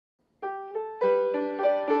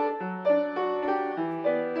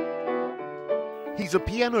He's a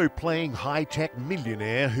piano-playing high-tech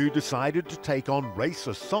millionaire who decided to take on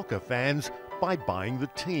racist soccer fans by buying the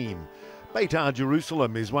team. Beitar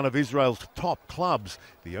Jerusalem is one of Israel's top clubs,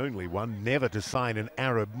 the only one never to sign an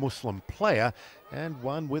Arab Muslim player, and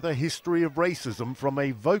one with a history of racism from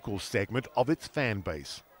a vocal segment of its fan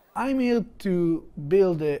base. I'm here to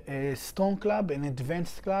build a strong club, an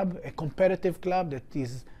advanced club, a competitive club that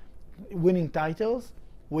is winning titles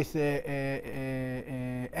with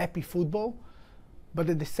a happy football, but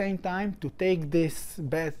at the same time to take this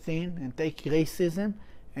bad thing and take racism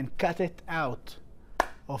and cut it out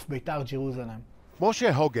of Beitar Jerusalem. Moshe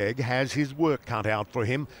Hogeg has his work cut out for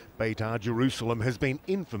him. Beitar Jerusalem has been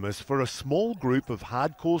infamous for a small group of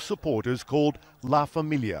hardcore supporters called La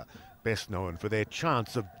Familia, best known for their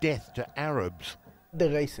chants of death to Arabs. They're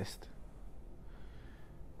racist.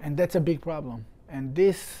 And that's a big problem. And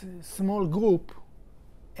this small group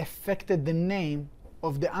affected the name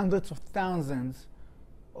of the hundreds of thousands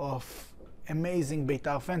of amazing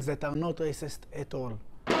Beitar fans that are not racist at all.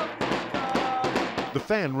 The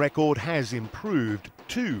fan record has improved.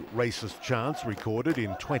 2 racist chants recorded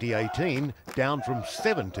in 2018, down from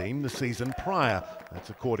 17 the season prior. That's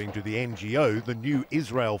according to the NGO, the New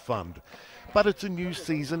Israel Fund. But it's a new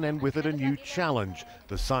season and with it a new challenge,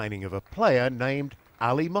 the signing of a player named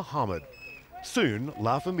Ali Mohamed. Soon,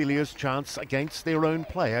 La Familia's chants against their own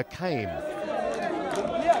player came.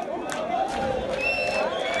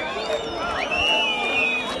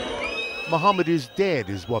 Mohamed is dead,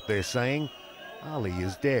 is what they're saying. Ali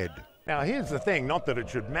is dead. Now here's the thing, not that it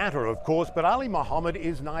should matter of course, but Ali Mohamed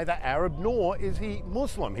is neither Arab nor is he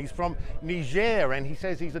Muslim. He's from Niger and he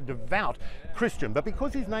says he's a devout Christian, but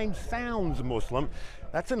because his name sounds Muslim,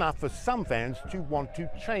 that's enough for some fans to want to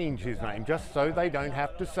change his name just so they don't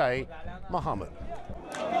have to say Mohamed.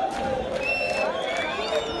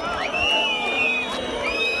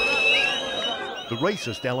 The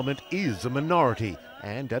racist element is a minority,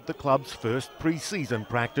 and at the club's first pre-season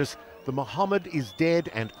practice, the Mohamed is dead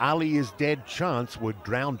and Ali is dead chants were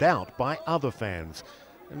drowned out by other fans.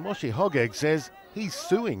 And Moshe Hogeg says he's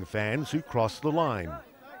suing fans who cross the line.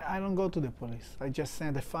 I don't go to the police. I just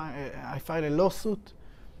send I file a lawsuit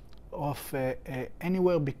of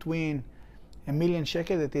anywhere between $1 million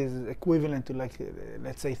shekel, that is equivalent to like,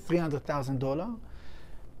 let's say $300,000,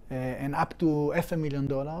 and up to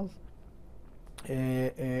 $500,000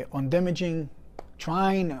 on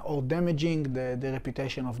trying or damaging the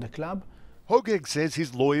reputation of the club. Hogeg says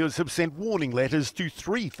his lawyers have sent warning letters to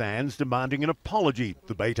 3 fans demanding an apology.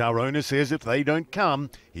 The Beitar owner says if they don't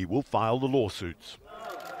come, he will file the lawsuits.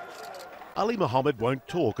 Ali Mohamed won't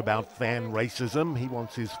talk about fan racism. He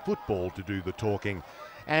wants his football to do the talking.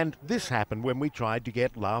 And this happened when we tried to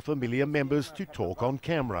get La Familia members to talk on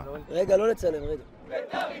camera.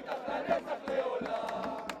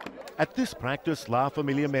 At this practice, La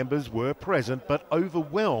Familia members were present but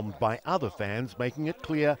overwhelmed by other fans making it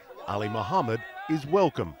clear Ali Mohamed is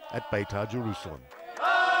welcome at Beitar Jerusalem.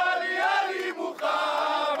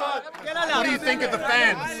 What do you think of the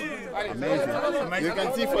fans? Amazing. You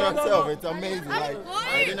can see for yourself, it's amazing.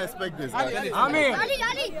 I didn't expect this.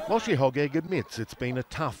 Moshe Hogeg admits it's been a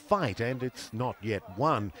tough fight and it's not yet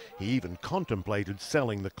won. He even contemplated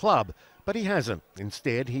selling the club, but he hasn't.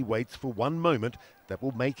 Instead, he waits for one moment that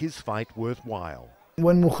will make his fight worthwhile.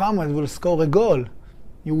 When Mohamed will score a goal,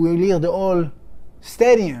 you will hear the whole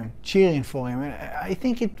stadium cheering for him. I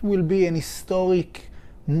think it will be an historic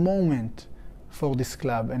moment for this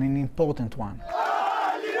club and an important one.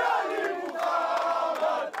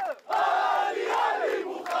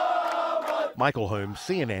 Michael Holmes,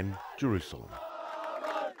 CNN, Jerusalem.